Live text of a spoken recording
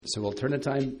So we'll turn the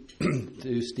time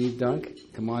to Steve Dunk.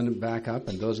 Come on back up,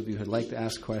 and those of you who'd like to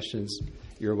ask questions,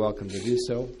 you're welcome to do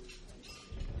so.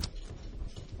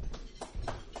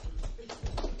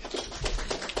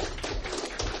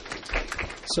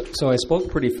 So I spoke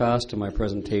pretty fast in my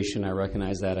presentation. I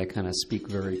recognize that. I kind of speak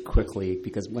very quickly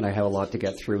because when I have a lot to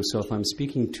get through. So if I'm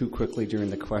speaking too quickly during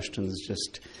the questions,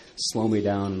 just slow me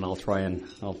down, and I'll try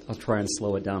and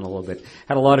slow it down a little bit.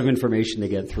 Had a lot of information to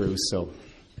get through, so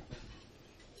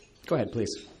go ahead, please.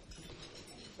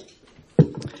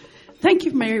 Thank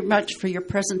you very much for your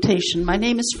presentation. My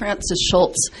name is Frances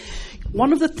Schultz.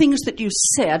 One of the things that you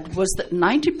said was that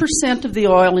 90% of the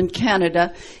oil in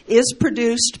Canada is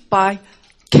produced by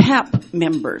CAPP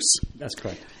members. That's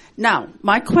correct. Now,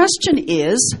 my question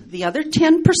is, the other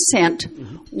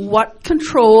 10%, what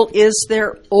control is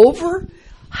there over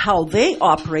how they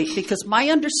operate? Because my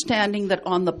understanding that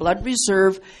on the blood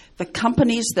reserve, the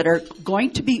companies that are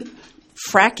going to be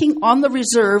fracking on the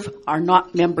reserve are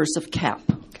not members of CAPP.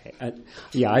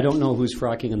 Okay. I don't know who's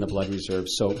fracking in the blood reserve.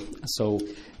 So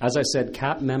as I said,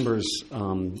 CAPP members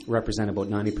represent about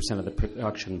 90% of the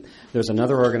production. There's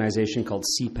another organization called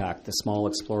CPAC, the Small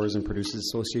Explorers and Producers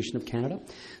Association of Canada.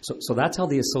 So that's how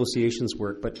the associations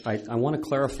work. But I want to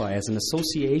clarify, as an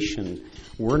association,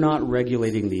 we're not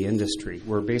regulating the industry.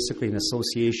 We're basically an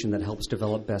association that helps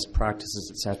develop best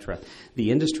practices, etc.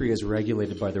 The industry is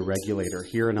regulated by the regulator.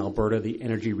 Here in Alberta, the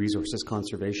Energy Resources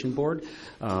Conservation Board.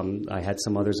 I had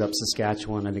some others up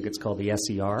Saskatchewan. I think it's called the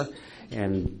SER.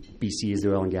 And BC is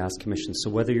the Oil and Gas Commission. So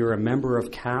whether you're a member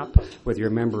of CAPP, whether you're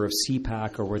a member of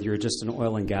CPAC, or whether you're just an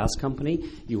oil and gas company,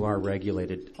 you are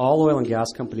regulated. All oil and gas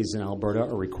companies in Alberta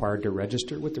are required to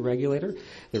register with the regulator.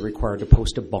 They're required to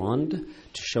post a bond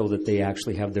to show that they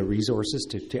actually have the resources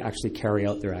to actually carry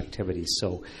out their activities.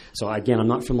 So again, I'm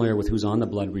not familiar with who's on the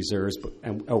blood reserves,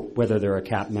 and whether they're a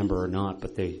CAPP member or not,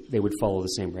 but they would follow the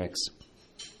same regs.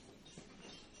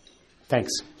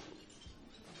 Thanks.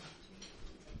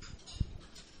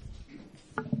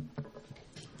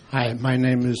 Hi, my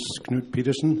name is Knut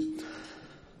Petersen.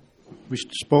 We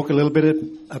spoke a little bit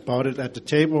about it at the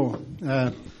table,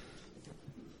 and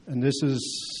this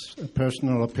is a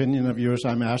personal opinion of yours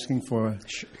I'm asking for.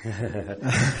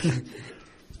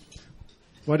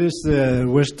 What is the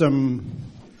wisdom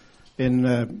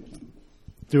in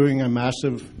doing a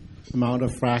massive amount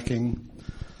of fracking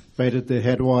right at the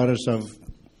headwaters of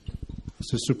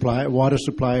the water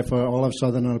supply for all of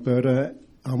Southern Alberta,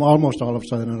 almost all of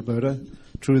Southern Alberta,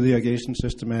 through the irrigation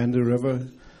system and the river,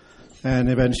 and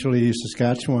eventually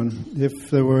Saskatchewan? If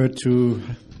there were to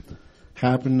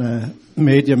happen a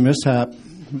major mishap,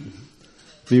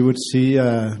 we would see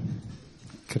a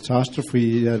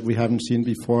catastrophe that we haven't seen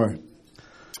before.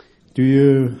 Do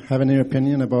you have any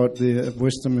opinion about the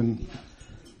wisdom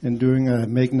in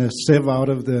doing making a sieve out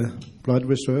of the blood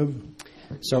reserve?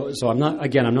 So I'm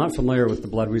not familiar with the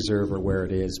blood reserve or where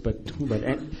it is, but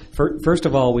first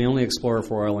of all, we only explore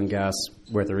for oil and gas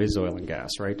where there is oil and gas,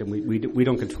 right? And we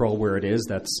don't control where it is.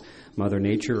 That's Mother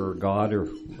Nature or God or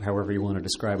however you want to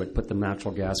describe it. Put the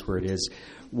natural gas where it is.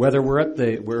 Whether we're at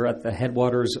the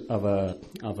headwaters of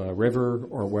a river,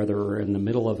 or whether we're in the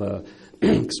middle of a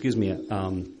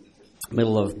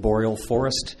middle of boreal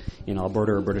forest in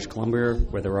Alberta or British Columbia,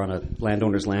 whether we're on a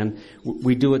landowner's land,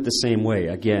 we do it the same way.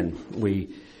 Again, we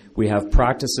have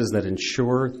practices that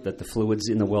ensure that the fluids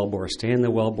in the wellbore stay in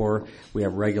the wellbore. We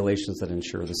have regulations that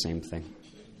ensure the same thing.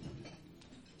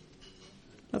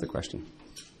 Another question.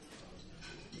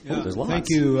 Yeah, there's lots. Thank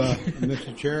you,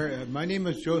 Mr. Chair. My name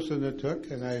is Joseph Natuk,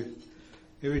 and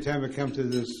every time I come to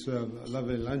this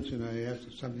lovely luncheon, I have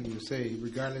something to say,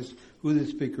 regardless who the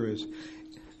speaker is.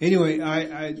 Anyway,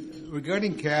 I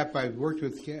regarding CAPP, I've worked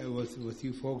with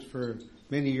you folks for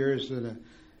many years in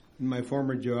my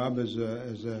former job as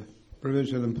a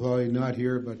provincial employee, not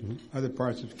here but other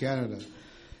parts of Canada.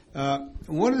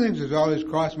 One of the things that's always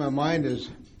crossed my mind is,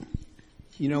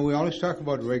 we always talk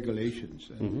about regulations.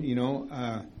 And,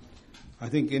 I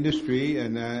think industry,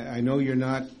 and I know you're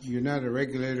not a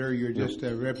regulator. You're just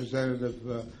a representative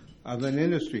of an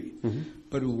industry.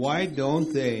 But why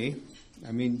don't they?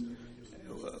 I mean,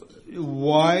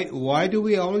 why do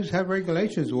we always have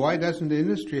regulations? Why doesn't the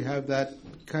industry have that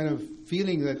kind of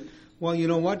feeling that, well, you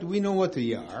know what, we know what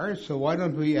they are, so why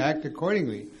don't we act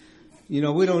accordingly? We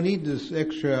don't need this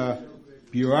extra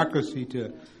bureaucracy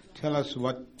to tell us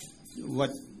what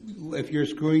if you're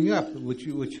screwing up, which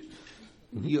you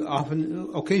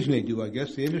occasionally do, I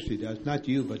guess. The industry does, not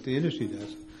you, but the industry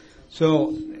does.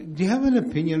 So, do you have an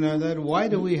opinion on that? Why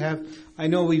do we have? I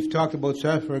know we've talked about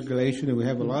self-regulation, and we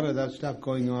have a lot of that stuff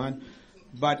going on,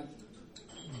 but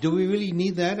do we really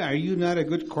need that? Are you not a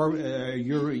good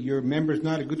your members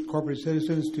not a good corporate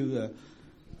citizens to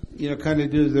kind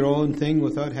of do their own thing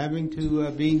without having to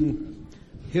being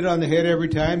hit on the head every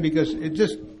time? Because it's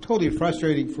just totally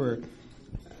frustrating for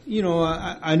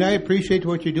and I appreciate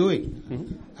what you're doing.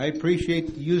 Mm-hmm. I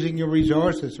appreciate using your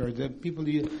resources or the people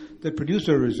that produce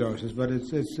our resources, but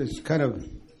it's kind of,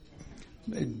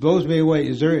 it blows me away.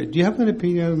 Do you have an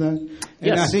opinion on that? And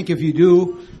yes. I think if you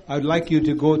do, I'd like you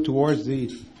to go towards the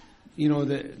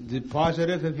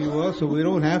positive, if you will, so we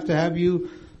don't have to have you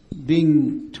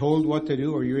being told what to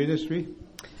do or your industry.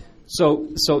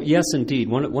 So yes, indeed.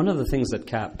 One of the things that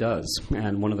CAPP does,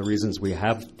 and one of the reasons we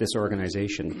have this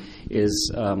organization,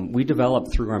 is we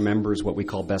develop through our members what we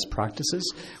call best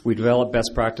practices. We develop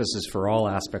best practices for all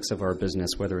aspects of our business,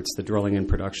 whether it's the drilling and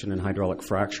production and hydraulic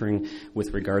fracturing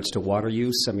with regards to water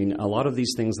use. I mean, a lot of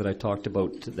these things that I talked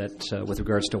about that with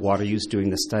regards to water use, doing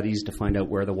the studies to find out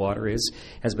where the water is,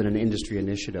 has been an industry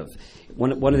initiative.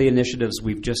 One of the initiatives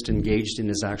we've just engaged in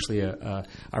is actually a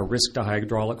risk to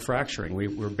hydraulic fracturing.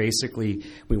 We're basically,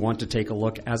 we want to take a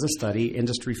look as a study,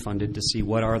 industry funded, to see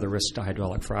what are the risks to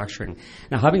hydraulic fracturing.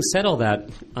 Now, having said all that,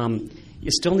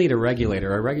 you still need a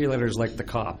regulator. A regulator is like the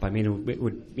COP. I mean, it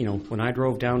would, when I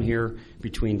drove down here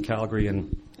between Calgary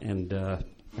and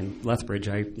Lethbridge,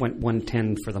 I went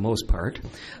 110 for the most part.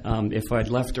 If I'd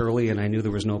left early and I knew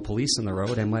there was no police on the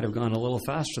road, I might have gone a little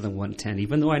faster than 110,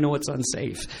 even though I know it's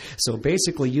unsafe. So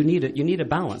basically, you need a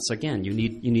balance. Again, you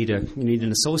need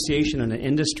an association and an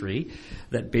industry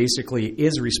that basically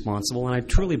is responsible, and I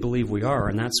truly believe we are,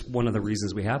 and that's one of the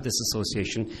reasons we have this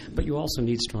association. But you also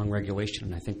need strong regulation,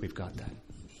 and I think we've got that.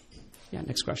 Yeah,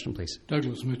 next question, please.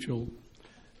 Douglas Mitchell.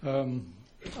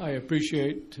 I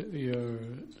appreciate your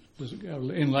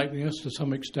enlightening us to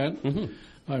some extent. Mm-hmm.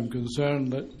 I'm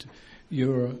concerned that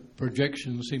your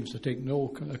projection seems to take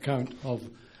no account of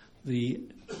the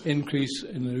increase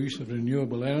in the use of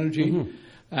renewable energy mm-hmm.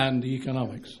 and the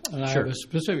economics. And I have a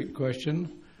specific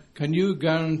question. Can you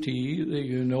guarantee that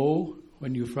you know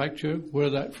when you fracture where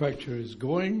that fracture is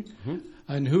going mm-hmm.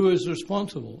 and who is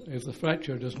responsible if the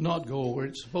fracture does not go where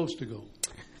it's supposed to go?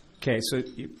 Okay, so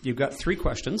you've got three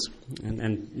questions,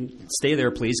 and stay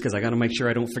there, please, because I got to make sure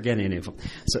I don't forget any of them.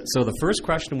 So the first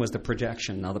question was the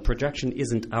projection. Now, the projection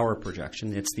isn't our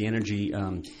projection; it's the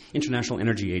International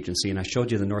Energy Agency, and I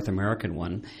showed you the North American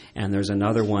one, and there's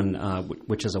another one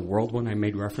which is a world one I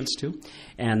made reference to,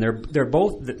 and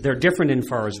they're different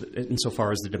insofar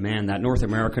as the demand. That North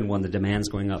American one, the demand's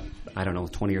going up,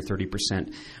 20 or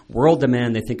 30%. World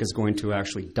demand, they think, is going to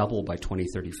actually double by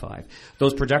 2035.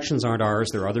 Those projections aren't ours;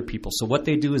 they're other people. So what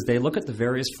they do is they look at the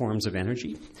various forms of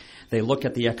energy. They look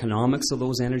at the economics of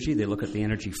those energy. They look at the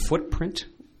energy footprint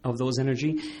of those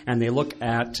energy, and they look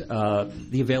at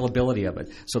the availability of it.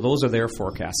 So those are their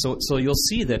forecasts. So you'll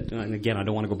see that, and again, I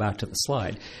don't want to go back to the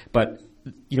slide, but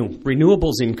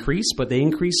renewables increase, but they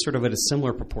increase sort of at a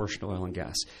similar proportion to oil and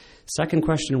gas. Second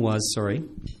question was, sorry?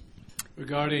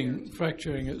 Regarding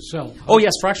fracturing itself. Oh,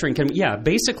 yes, fracturing.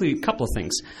 Basically a couple of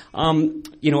things.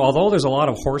 Although there's a lot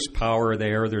of horsepower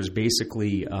there's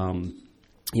basically, I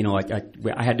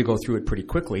had to go through it pretty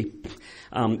quickly.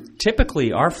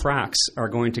 Typically, our fracs are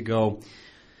going to go,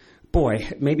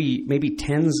 maybe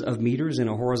tens of meters in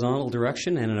a horizontal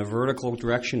direction, and in a vertical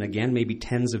direction, again, maybe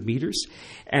tens of meters.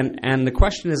 And the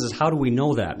question is how do we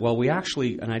know that? Well, we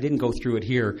actually, and I didn't go through it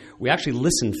here, we actually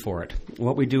listen for it.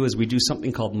 What we do is we do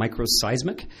something called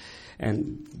microseismic.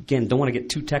 And again, don't want to get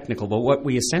too technical, but what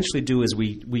we essentially do is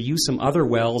we use some other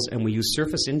wells and we use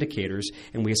surface indicators,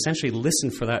 and we essentially listen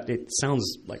for that. It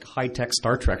sounds like high-tech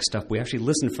Star Trek stuff. We actually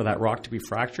listen for that rock to be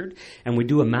fractured, and we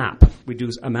do a map. We do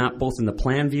a map both in the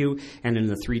plan view and in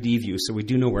the 3D view, so we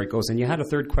do know where it goes. And you had a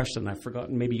third question I've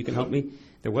forgotten. Maybe you can help me?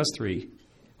 There was three.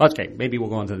 Okay, maybe we'll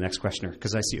go on to the next questioner,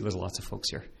 because I see there's lots of folks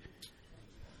here.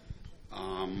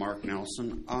 Mark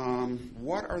Nelson.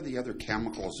 What are the other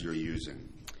chemicals you're using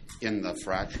in the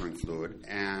fracturing fluid,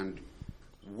 and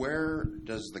where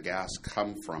does the gas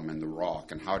come from in the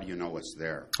rock, and how do you know it's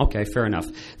there? Okay, fair enough.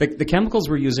 The chemicals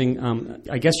we're using,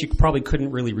 I guess you probably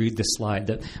couldn't really read this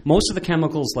slide. Most of the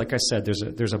chemicals, like I said,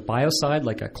 there's a biocide,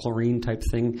 like a chlorine type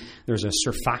thing. There's a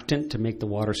surfactant to make the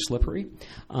water slippery.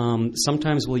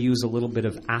 Sometimes we'll use a little bit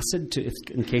of acid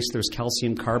in case there's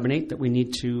calcium carbonate that we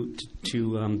need to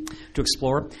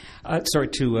explore.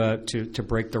 To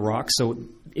break the rock. So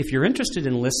if you're interested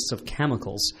in lists of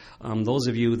chemicals, those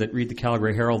of you that read the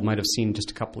Calgary Herald might have seen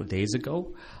just a couple of days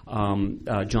ago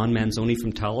John Manzoni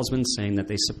from Talisman saying that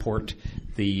they support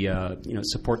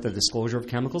the disclosure of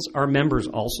chemicals. Our members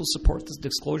also support the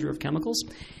disclosure of chemicals.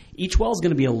 Each well is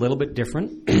going to be a little bit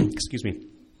different. Excuse me.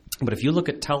 But if you look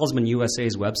at Talisman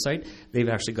USA's website, they've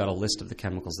actually got a list of the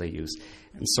chemicals they use.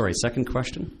 And sorry, second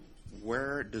question?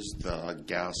 Where does the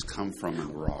gas come from in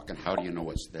the rock, and how do you know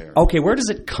it's there? Okay, where does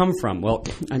it come from? Well,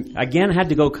 again, I had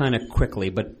to go kind of quickly,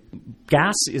 but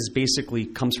gas is basically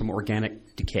comes from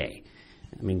organic decay.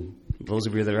 I mean, those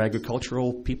of you that are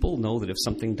agricultural people know that if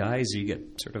something dies, you get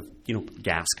sort of,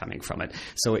 gas coming from it.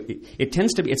 So it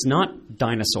tends to be, it's not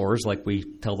dinosaurs like we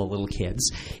tell the little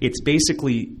kids. It's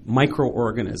basically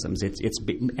microorganisms. It's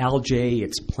algae,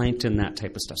 it's plankton, that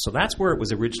type of stuff. So that's where it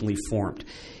was originally formed.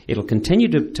 It'll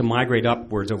continue to migrate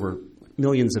upwards over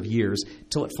millions of years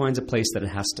till it finds a place that it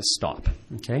has to stop.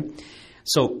 Okay?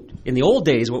 So in the old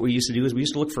days, what we used to do is we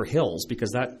used to look for hills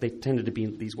because they tended to be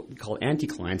these what we call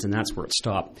anticlines, and that's where it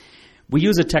stopped. We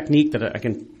use a technique that I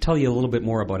can tell you a little bit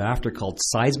more about after called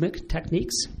seismic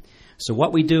techniques. So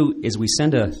what we do is we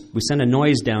send a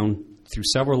noise down through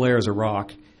several layers of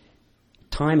rock,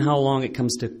 time how long it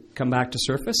come back to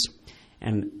surface,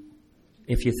 and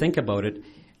if you think about it,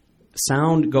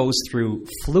 sound goes through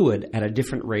fluid at a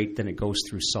different rate than it goes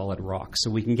through solid rock. So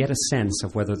we can get a sense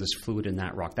of whether there's fluid in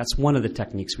that rock. That's one of the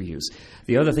techniques we use.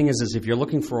 The other thing is if you're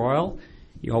looking for oil,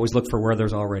 you always look for where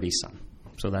there's already some.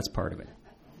 So that's part of it.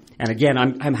 And again,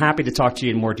 I'm happy to talk to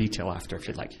you in more detail after if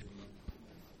you'd like.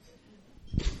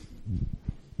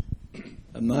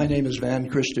 My name is Van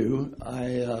Christou.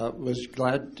 I was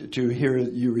glad to hear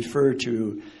you refer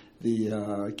to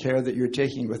the care that you're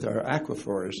taking with our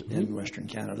aquifers in Western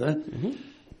Canada. Mm-hmm.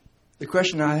 The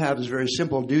question I have is very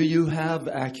simple. Do you have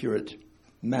accurate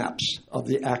maps of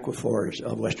the aquifers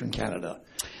of Western Canada?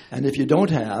 And if you don't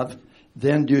have,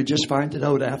 then do you just find it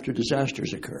out after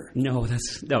disasters occur? No,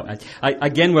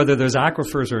 again, whether there's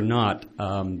aquifers or not,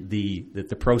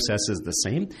 the process is the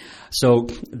same. So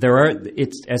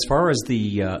as far as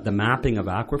the mapping of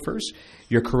aquifers,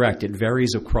 you're correct. It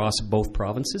varies across both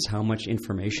provinces how much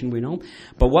information we know.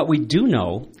 But what we do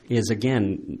know is,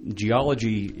 again,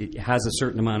 geology has a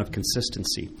certain amount of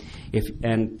consistency.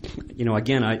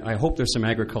 I hope there's some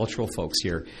agricultural folks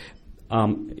here.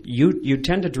 You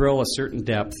tend to drill a certain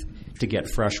depth to get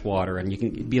fresh water, and you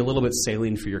can be a little bit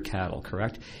saline for your cattle,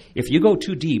 correct? If you go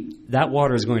too deep, that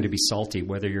water is going to be salty,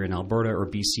 whether you're in Alberta or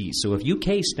BC. So if you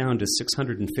case down to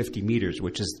 650 meters,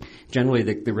 which is generally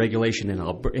the regulation in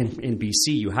BC,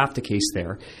 you have to case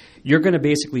there, you're going to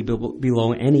basically be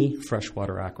below any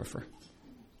freshwater aquifer.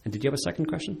 And did you have a second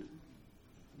question?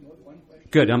 One question.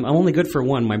 Good. I'm only good for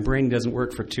one. My brain doesn't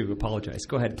work for two. Apologize.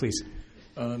 Go ahead, please.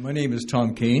 My name is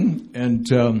Tom Kane, and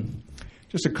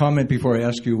just a comment before I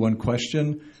ask you one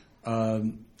question.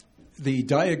 The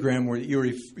diagram where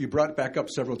you brought back up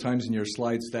several times in your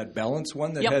slides, that balance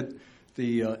one that had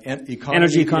the energy,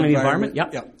 economy, environment.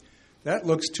 Yep. Yeah. That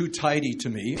looks too tidy to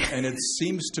me, and it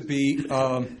seems to be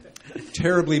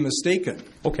terribly mistaken.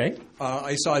 Okay.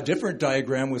 I saw a different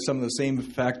diagram with some of the same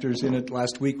factors in it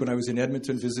last week when I was in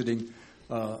Edmonton visiting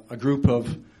a group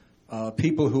of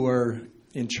people who are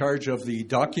in charge of the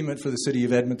document for the city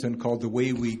of Edmonton called The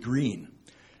Way We Green.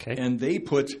 Okay. And they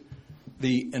put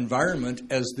the environment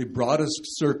as the broadest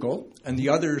circle, and the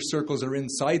other circles are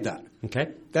inside that.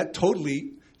 Okay. That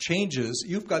totally changes.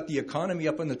 You've got the economy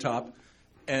up on the top,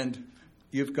 and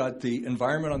you've got the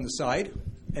environment on the side,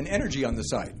 and energy on the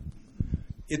side.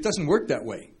 It doesn't work that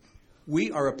way.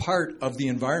 We are a part of the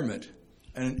environment,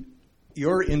 and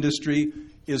your industry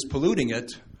is polluting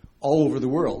it all over the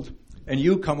world. And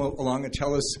you come along and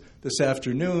tell us this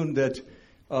afternoon that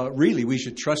really we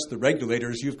should trust the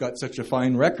regulators. You've got such a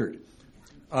fine record.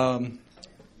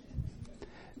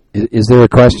 Is there a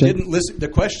question? You didn't listen. The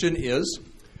question is,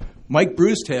 Mike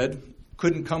Brewsted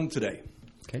couldn't come today.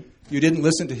 Okay. You didn't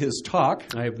listen to his talk.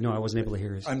 I wasn't able to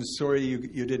hear his. I'm sorry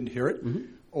you didn't hear it. Mm-hmm.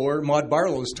 Or Maud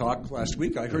Barlow's talk last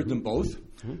week. I heard them both.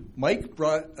 Mm-hmm. Mike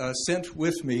sent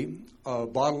with me a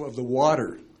bottle of the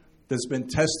water that's been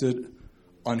tested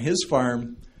on his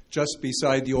farm just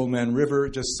beside the Old Man River,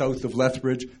 just south of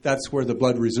Lethbridge. That's where the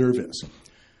blood reserve is.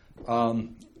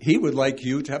 He would like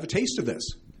you to have a taste of this.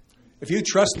 If you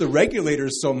trust the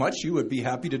regulators so much, you would be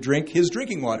happy to drink his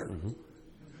drinking water,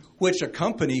 which a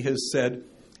company has said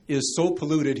is so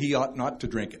polluted he ought not to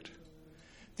drink it.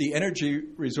 The Energy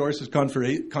Resources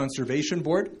Conservation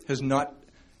Board has not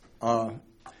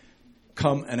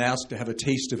come and asked to have a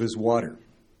taste of his water.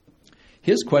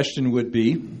 His question would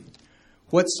be,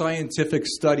 what scientific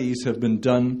studies have been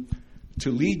done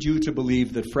to lead you to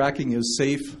believe that fracking is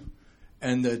safe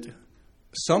and that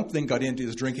something got into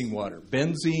his drinking water?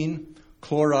 Benzene,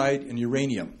 chloride, and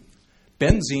uranium.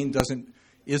 Benzene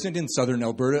isn't in Southern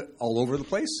Alberta all over the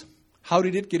place. How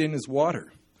did it get in his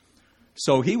water?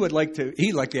 So he'd like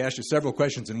to ask you several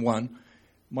questions in one.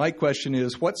 My question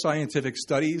is, what scientific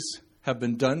studies have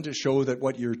been done to show that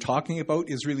what you're talking about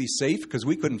is really safe? Because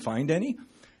we couldn't find any.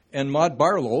 And Maud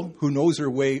Barlow, who knows her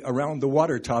way around the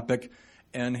water topic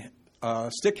and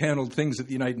stick-handled things at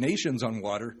the United Nations on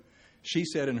water, she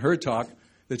said in her talk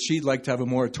that she'd like to have a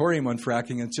moratorium on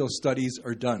fracking until studies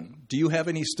are done. Do you have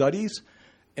any studies?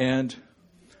 And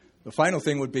the final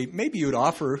thing would be, maybe you'd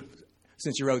offer,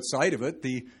 since you're outside of it,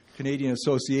 the Canadian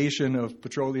Association of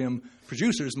Petroleum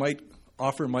Producers might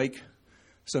offer Mike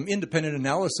some independent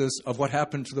analysis of what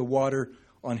happened to the water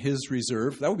on his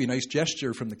reserve. That would be a nice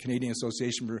gesture from the Canadian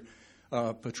Association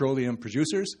for Petroleum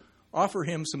Producers. Offer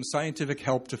him some scientific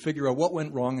help to figure out what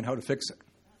went wrong and how to fix it.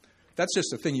 That's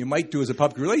just a thing you might do as a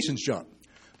public relations job.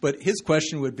 But his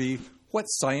question would be, what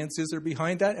science is there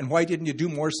behind that, and why didn't you do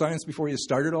more science before you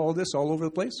started all of this all over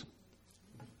the place?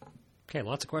 Okay,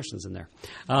 lots of questions in there.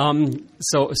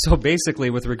 So basically,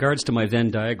 with regards to my Venn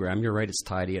diagram, you're right, it's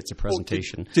tidy, it's a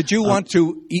presentation. Did you want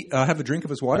to have a drink of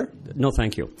his water? No,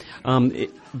 thank you.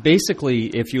 Basically,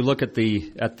 if you look at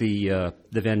the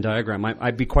Venn diagram,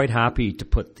 I'd be quite happy to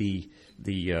put the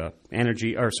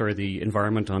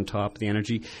environment on top, the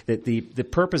energy. That the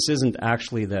purpose isn't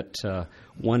actually that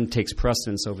one takes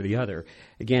precedence over the other.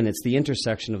 Again, it's the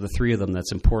intersection of the three of them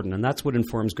that's important, and that's what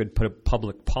informs good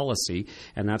public policy.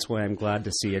 And that's why I'm glad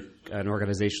to see an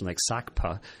organization like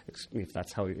SACPA,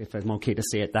 if I'm okay to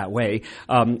say it that way,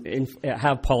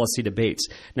 have policy debates.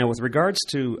 Now, with regards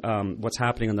to what's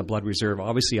happening on the blood reserve,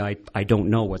 obviously I don't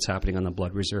know what's happening on the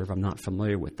blood reserve. I'm not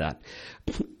familiar with that.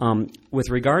 With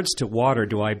regards to water,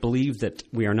 do I believe that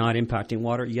we are not impacting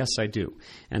water? Yes, I do.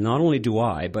 And not only do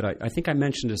I, but I think I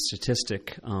mentioned a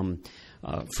statistic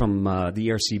from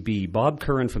the ERCB. Bob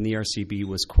Curran from the ERCB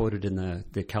was quoted in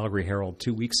the Calgary Herald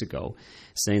 2 weeks ago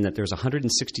saying that there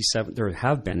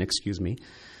have been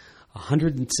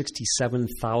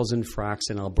 167,000 fracs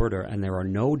in Alberta, and there are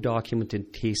no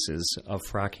documented cases of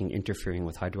fracking interfering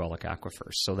with hydraulic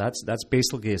aquifers. So that's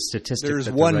basically a statistic. There's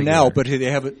one now, but they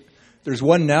haven't. There's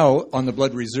one now on the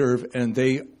blood reserve, and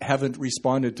they haven't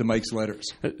responded to Mike's letters.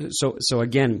 So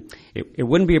again, it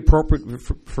wouldn't be appropriate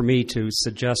for me to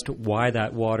suggest why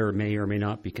that water may or may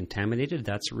not be contaminated.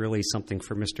 That's really something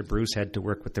for Mr. Brucehead to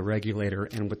work with the regulator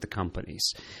and with the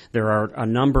companies. There are a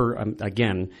number,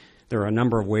 there are a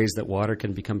number of ways that water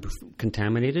can become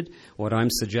contaminated. What I'm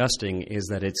suggesting is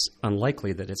that it's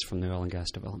unlikely that it's from the oil and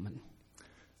gas development.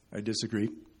 I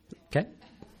disagree. Okay.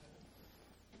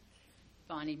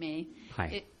 Bonnie May.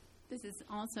 Hi. This is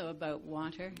also about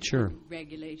water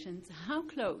regulations. How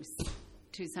close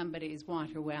to somebody's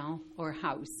water well or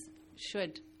house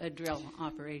should a drill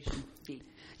operation be?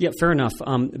 Yeah, fair enough.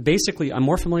 Basically, I'm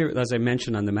more familiar, as I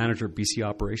mentioned, I'm the manager of BC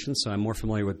operations, so I'm more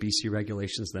familiar with BC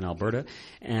regulations than Alberta.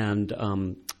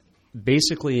 And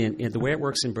basically, the way it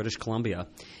works in British Columbia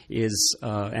is,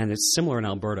 and it's similar in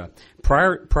Alberta,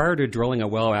 prior to drilling a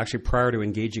well, actually prior to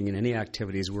engaging in any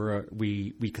activities,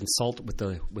 we consult with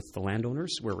the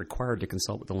landowners. We're required to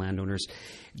consult with the landowners.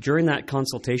 During that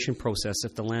consultation process,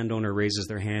 if the landowner raises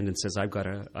their hand and says, I've got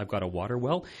a water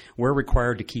well, we're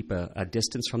required to keep a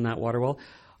distance from that water well.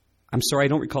 I'm sorry, I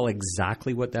don't recall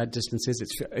exactly what that distance is.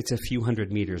 It's a few hundred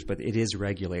meters, but it is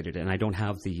regulated, and I don't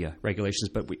have the regulations.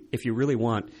 But if you really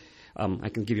want, I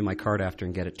can give you my card after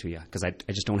and get it to you, because I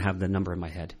just don't have the number in my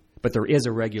head. But there is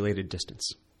a regulated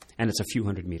distance, and it's a few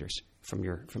hundred meters from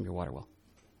your water well.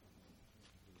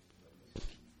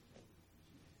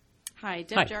 Hi,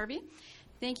 Deb Jarvie.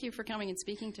 Thank you for coming and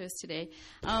speaking to us today.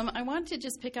 I want to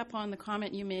just pick up on the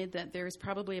comment you made that there's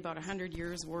probably about 100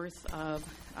 years' worth of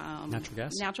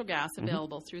natural gas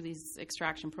available through these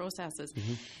extraction processes.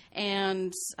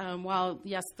 And while,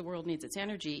 yes, the world needs its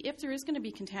energy, if there is going to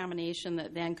be contamination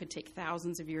that then could take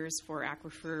thousands of years for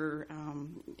aquifer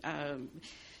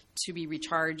to be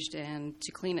recharged and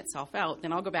to clean itself out,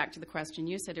 then I'll go back to the question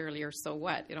you said earlier, so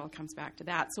what? It all comes back to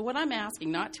that. So what I'm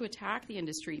asking, not to attack the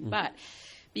industry, but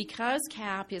because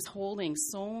CAPP is holding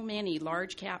so many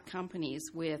large cap companies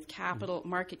with capital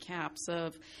market caps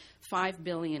of $5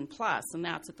 billion plus, and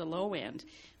that's at the low end,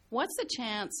 what's the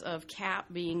chance of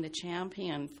CAPP being the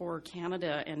champion for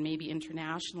Canada and maybe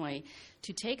internationally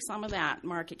to take some of that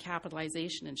market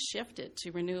capitalization and shift it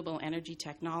to renewable energy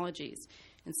technologies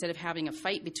instead of having a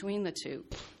fight between the two?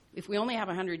 If we only have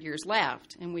 100 years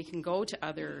left and we can go to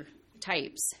other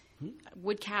types,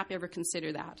 would CAPP ever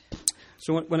consider that?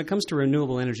 So when it comes to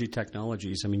renewable energy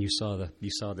technologies, I mean, you saw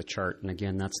the chart, and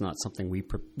again, that's not something we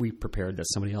prepared. That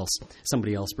somebody else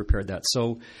prepared that.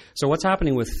 So what's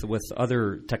happening with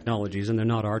other technologies, and they're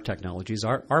not our technologies.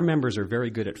 Our members are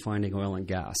very good at finding oil and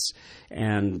gas,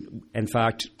 and in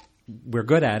fact, we're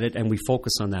good at it, and we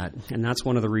focus on that. And that's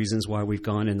one of the reasons why we've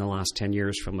gone in the last 10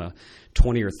 years from a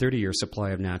 20 or 30-year supply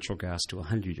of natural gas to a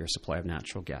 100-year supply of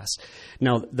natural gas.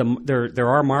 Now, there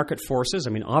are market forces. I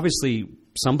mean, obviously,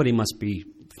 somebody must be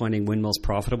finding windmills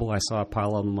profitable. I saw a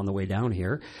pile of them on the way down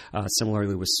here,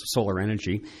 similarly with solar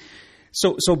energy.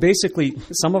 So basically,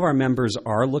 some of our members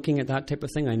are looking at that type of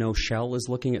thing. I know Shell is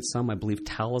looking at some. I believe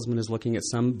Talisman is looking at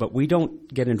some. But we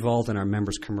don't get involved in our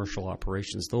members' commercial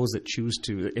operations. Those that choose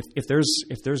to, if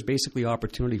there's basically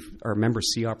opportunity, our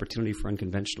members see opportunity for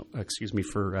unconventional,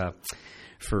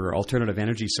 for alternative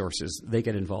energy sources, they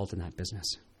get involved in that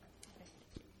business.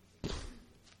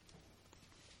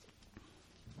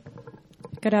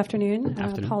 Good afternoon.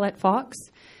 Paulette Fox.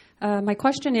 My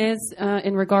question is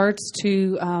in regards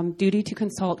to duty to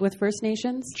consult with First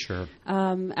Nations. Sure.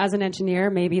 As an engineer,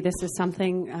 maybe this is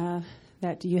something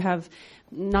that you have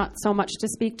not so much to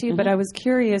speak to, but I was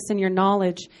curious in your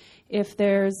knowledge if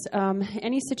there's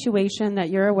any situation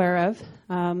that you're aware of.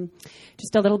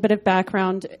 Just a little bit of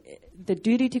background. The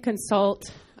duty to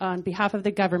consult on behalf of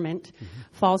the government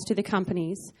falls to the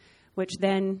companies, which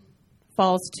then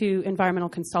falls to environmental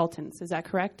consultants. Is that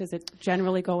correct? Does it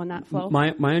generally go in that flow?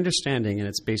 My understanding, and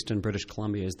it's based in British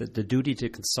Columbia, is that the duty to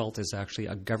consult is actually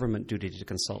a government duty to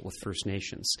consult with First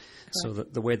Nations. Correct. So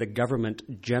the way the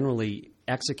government generally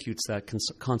executes that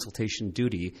consultation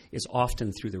duty is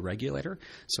often through the regulator.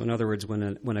 So in other words,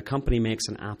 when a company makes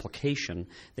an application,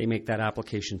 they make that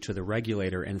application to the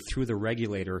regulator, and through the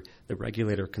regulator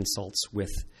consults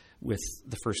with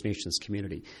the First Nations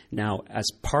community. Now, as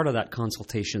part of that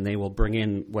consultation, they will bring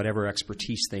in whatever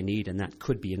expertise they need, and that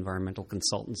could be environmental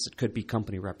consultants, it could be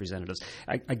company representatives.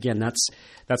 Again, that's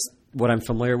what I'm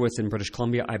familiar with in British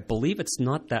Columbia. I believe it's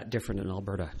not that different in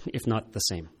Alberta, if not the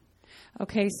same.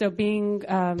 Okay, so being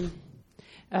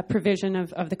a provision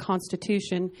of the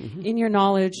Constitution, in your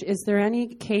knowledge, is there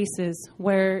any cases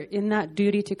where in that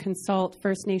duty to consult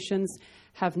First Nations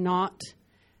have not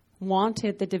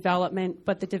wanted the development,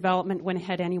 but the development went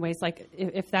ahead anyways? Like,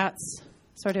 if that's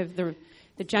sort of the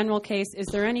general case, is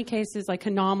there any cases like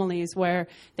anomalies where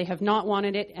they have not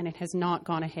wanted it and it has not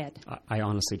gone ahead? I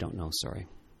honestly don't know, sorry.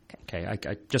 Okay, I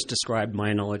just described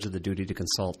my knowledge of the duty to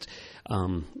consult.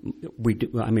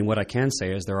 What I can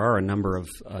say is there are a number of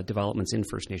developments in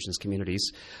First Nations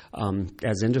communities.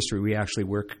 As industry, we actually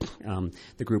work,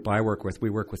 the group I work with, we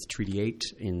work with Treaty 8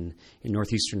 in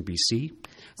northeastern BC.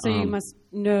 So you must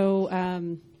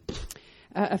know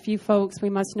a few folks. We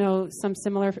must know some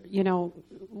similar,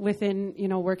 within,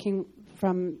 working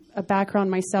from a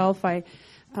background myself.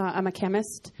 I'm a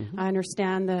chemist. I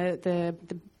understand the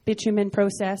bitumen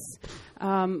process,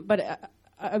 but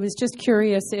I was just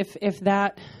curious if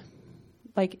that,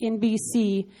 like in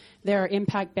BC, there are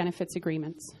impact benefits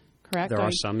agreements, correct? There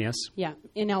are some, yes. Yeah.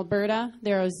 In Alberta,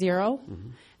 there are 0.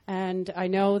 And I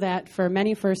know that for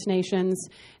many First Nations,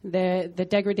 the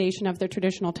degradation of their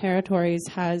traditional territories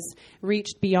has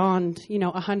reached beyond,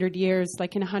 100 years.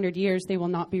 Like in 100 years, they will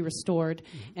not be restored.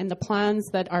 And the plans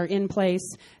that are in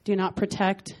place do not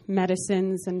protect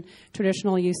medicines and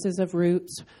traditional uses of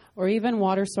roots or even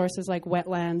water sources like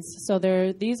wetlands. So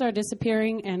these are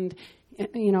disappearing. And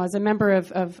as a member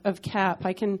of CAPP,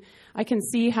 I can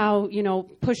see how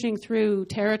pushing through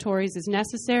territories is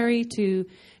necessary to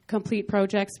complete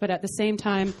projects, but at the same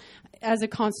time, as a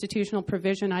constitutional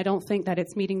provision, I don't think that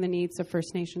it's meeting the needs of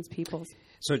First Nations peoples.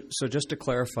 So just to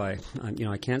clarify,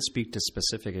 I can't speak to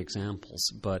specific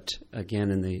examples, but again,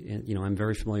 I'm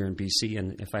very familiar in BC,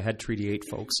 and if I had Treaty 8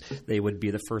 folks, they would be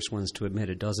the first ones to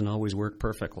admit it doesn't always work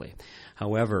perfectly.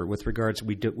 However, with regards,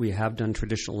 we have done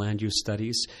traditional land use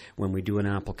studies. When we do an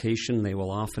application, they will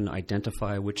often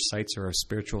identify which sites are of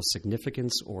spiritual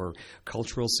significance or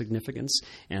cultural significance,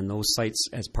 and those sites,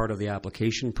 as part of the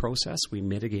application process, we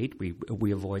mitigate,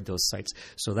 we avoid those sites.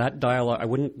 So that dialogue, I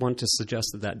wouldn't want to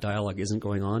suggest that dialogue isn't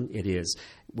going on. It is.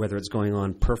 Whether it's going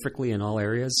on perfectly in all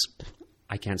areas,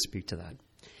 I can't speak to that.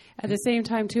 At the same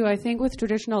time, too, I think with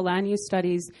traditional land use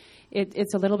studies,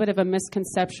 it's a little bit of a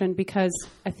misconception because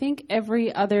I think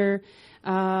every other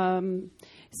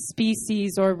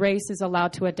species or race is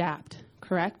allowed to adapt,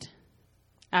 correct?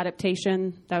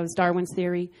 Adaptation, that was Darwin's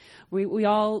theory. We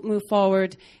all move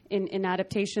forward in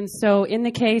adaptation. So in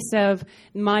the case of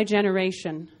my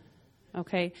generation,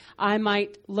 okay, I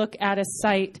might look at a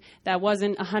site that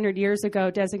wasn't 100 years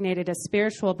ago designated as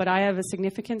spiritual, but I have a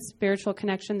significant spiritual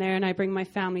connection there, and I bring my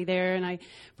family there, and I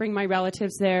bring my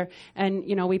relatives there, and,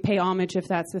 we pay homage if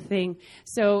that's the thing.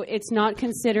 So it's not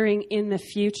considering in the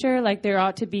future, like there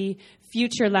ought to be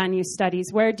future land use studies.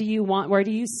 Where do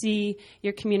you see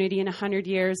your community in 100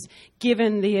 years,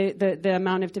 given the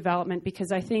amount of development?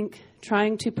 Because I think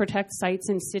trying to protect sites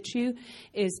in situ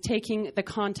is taking the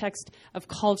context of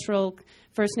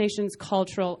First Nations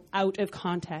cultural out of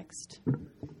context.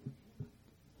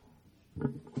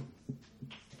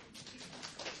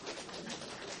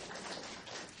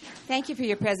 Thank you for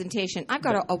your presentation. I've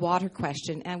got a water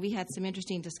question, and we had some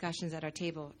interesting discussions at our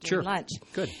table during lunch.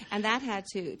 Good. And that had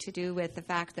to do with the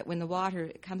fact that when the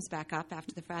water comes back up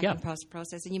after the fracking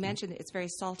process, and you mentioned it's very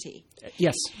salty.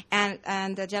 Yes.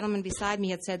 And the gentleman beside me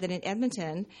had said that in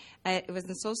Edmonton, it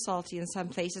wasn't so salty in some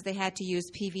places, they had to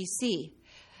use PVC.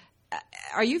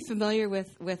 Are you familiar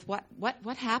with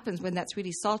what happens when that's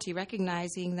really salty,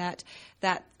 recognizing that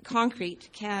concrete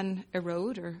can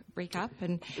erode or break up,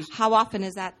 and how often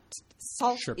is that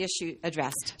salt issue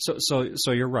addressed?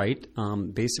 So you're right.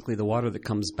 Basically, the water that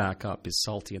comes back up is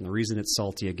salty, and the reason it's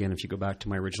salty, again, if you go back to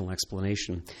my original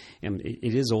explanation,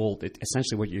 it is old.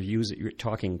 Essentially, what you're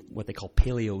talking what they call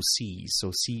paleo seas, so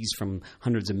seas from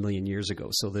hundreds of million years ago.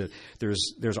 So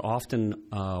there's often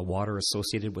water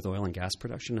associated with oil and gas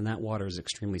production, and that water is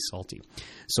extremely salty.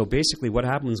 So basically, what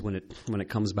happens when it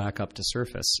comes back up to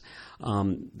surface?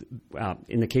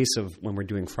 In the case of when we're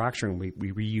doing fracturing,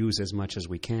 we reuse as much as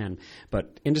we can.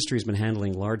 But industry has been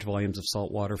handling large volumes of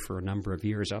salt water for a number of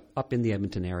years, up in the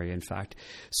Edmonton area, in fact.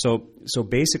 So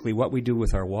basically what we do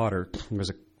with our water, there's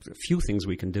a few things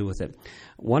we can do with it.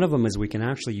 One of them is we can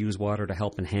actually use water to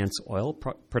help enhance oil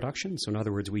production. So in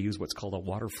other words, we use what's called a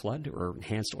water flood or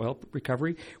enhanced oil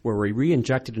recovery, where we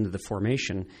re-inject it into the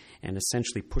formation and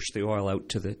essentially push the oil out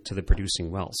to the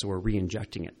producing well. So we're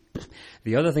re-injecting it.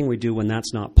 The other thing we do when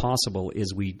that's not possible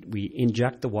is we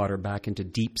inject the water back into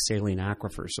deep saline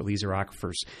aquifers. So these are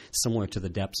aquifers similar to the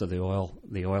depths of the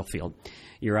oil field.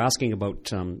 You're asking about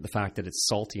the fact that it's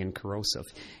salty and corrosive.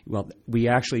 Well, we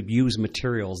actually use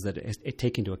materials that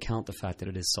take into account the fact that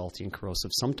it is salty and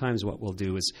corrosive. Sometimes what we'll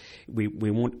do is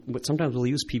sometimes we'll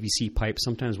use PVC pipe.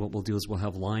 Sometimes what we'll do is we'll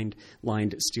have lined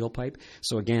steel pipe.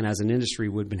 So again, as an industry,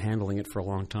 we've been handling it for a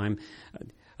long time.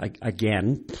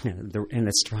 Again, and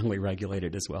it's strongly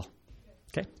regulated as well.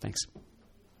 Okay, thanks.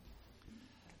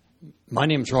 My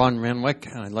name's Ron Renwick,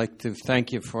 and I'd like to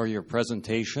thank you for your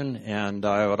presentation, and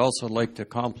I would also like to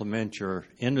compliment your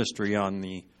industry on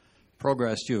the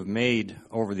progress you've made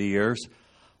over the years.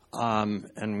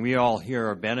 And we all here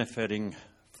are benefiting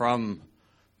from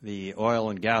the oil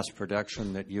and gas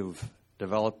production that you've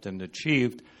developed and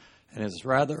achieved, and it's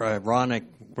rather ironic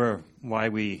why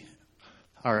we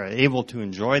are able to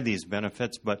enjoy these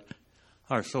benefits but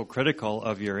are so critical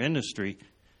of your industry,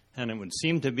 and it would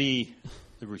seem to be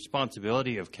the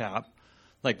responsibility of CAPP.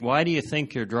 Like, why do you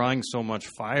think you're drawing so much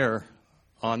fire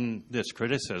on this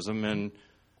criticism and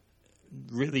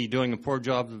really doing a poor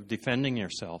job of defending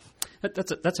yourself?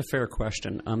 That's a fair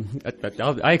question.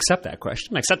 I accept that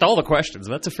question. I accept all the questions.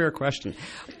 That's a fair question.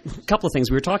 A couple of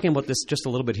things. We were talking about this just a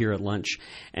little bit here at lunch,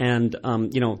 and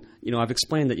I've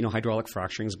explained that hydraulic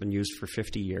fracturing has been used for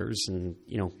 50 years, and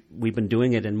we've been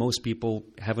doing it, and most people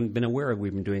haven't been aware of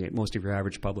we've been doing it. Most of your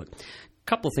average public. A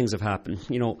couple of things have happened.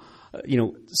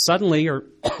 Suddenly, or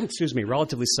excuse me,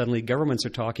 relatively suddenly, governments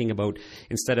are talking about,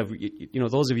 instead of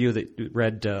those of you that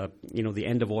read the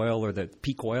end of oil or the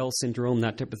peak oil syndrome,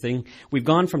 that type of thing. We've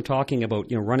gone from talking about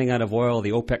running out of oil,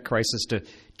 the OPEC crisis, to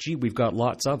we've got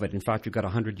lots of it. In fact, we've got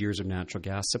 100 years of natural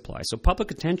gas supply. So public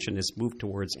attention has moved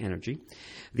towards energy.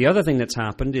 The other thing that's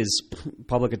happened is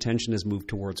public attention has moved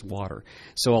towards water.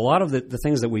 So a lot of the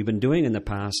things that we've been doing in the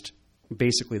past,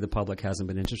 basically the public hasn't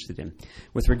been interested in.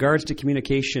 With regards to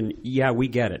communication, yeah, we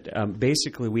get it.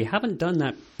 Basically, we haven't done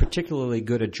that particularly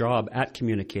good a job at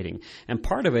communicating. And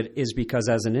part of it is because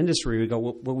as an industry, we go,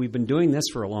 well, we've been doing this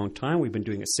for a long time. We've been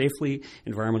doing it safely,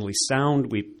 environmentally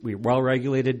sound. We're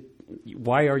well-regulated.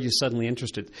 Why are you suddenly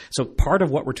interested? So part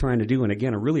of what we're trying to do, and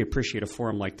again, I really appreciate a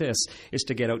forum like this, is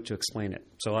to get out to explain it.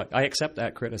 So I accept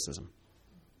that criticism.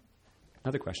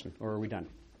 Another question, or are we done?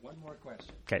 One more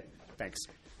question. Okay, thanks.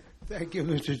 Thank you,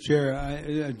 Mr.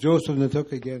 Chair. Joseph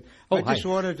Natuk again. I just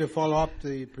wanted to follow up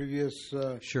the previous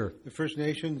the First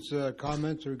Nations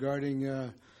comments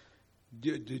regarding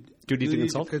duty to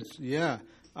consult.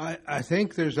 I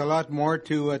think there's a lot more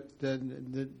to it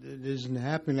that isn't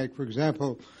happening. Like, for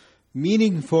example,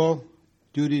 meaningful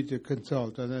duty to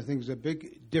consult. And I think there's a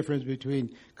big difference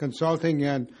between consulting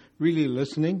and really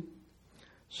listening.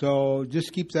 So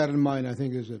just keep that in mind. I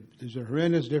think there's a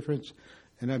horrendous difference.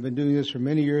 And I've been doing this for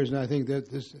many years, and I think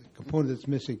that this component that's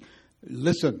missing.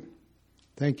 Listen.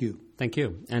 Thank you. Thank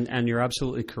you. And you're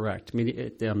absolutely correct. I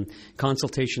mean,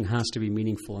 consultation has to be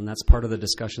meaningful, and that's part of the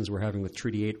discussions we're having with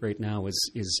Treaty 8 right now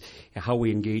is how we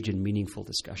engage in meaningful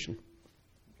discussion.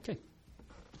 Okay.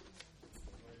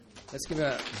 Let's give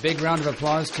a big round of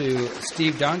applause to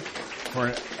Steve Dunk for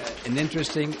an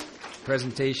interesting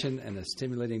presentation and a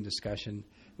stimulating discussion.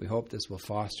 We hope this will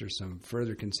foster some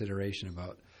further consideration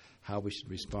about how we should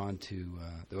respond to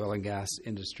the oil and gas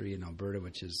industry in Alberta,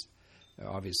 which is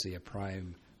obviously a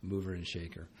prime mover and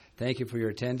shaker. Thank you for your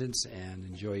attendance and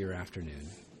enjoy your afternoon.